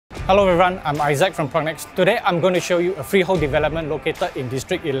Hello everyone, I'm Isaac from Prognex. Today I'm going to show you a freehold development located in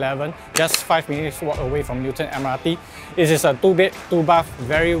District 11, just 5 minutes walk away from Newton MRT. It is a 2-bed, 2-bath,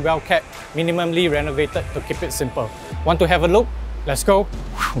 very well kept, minimally renovated to keep it simple. Want to have a look? Let's go!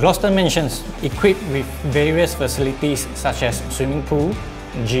 Gloucester Mansions, equipped with various facilities such as swimming pool,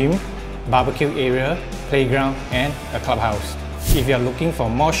 gym, barbecue area, playground and a clubhouse. If you are looking for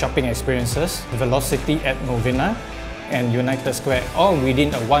more shopping experiences, Velocity at Novena and United Square all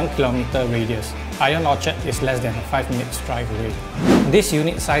within a 1 kilometer radius. Ion Orchard is less than a 5 minutes drive away. This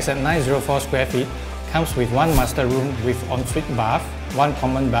unit size at 904 square feet comes with 1 master room with ensuite bath, 1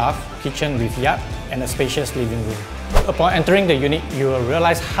 common bath, kitchen with yard and a spacious living room. Upon entering the unit, you will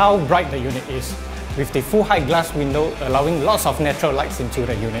realize how bright the unit is, with the full height glass window allowing lots of natural lights into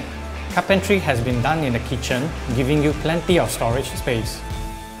the unit. Carpentry has been done in the kitchen, giving you plenty of storage space.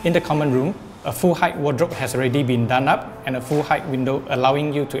 In the common room, a full height wardrobe has already been done up and a full height window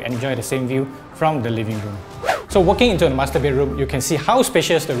allowing you to enjoy the same view from the living room. So walking into the master bedroom, you can see how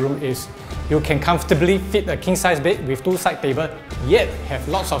spacious the room is. You can comfortably fit a king-size bed with 2 side tables, yet have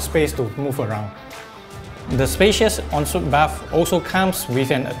lots of space to move around. The spacious ensuite bath also comes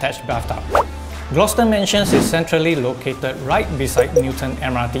with an attached bathtub. Gloucester Mansions is centrally located right beside Newton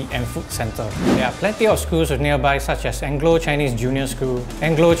MRT and Food Centre. There are plenty of schools nearby such as Anglo-Chinese Junior School,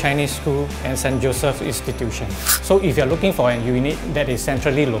 Anglo-Chinese School and St. Joseph Institution. So if you're looking for a unit that is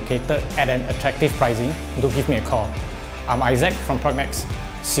centrally located at an attractive pricing, do give me a call. I'm Isaac from Prognex.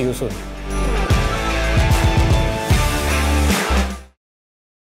 See you soon.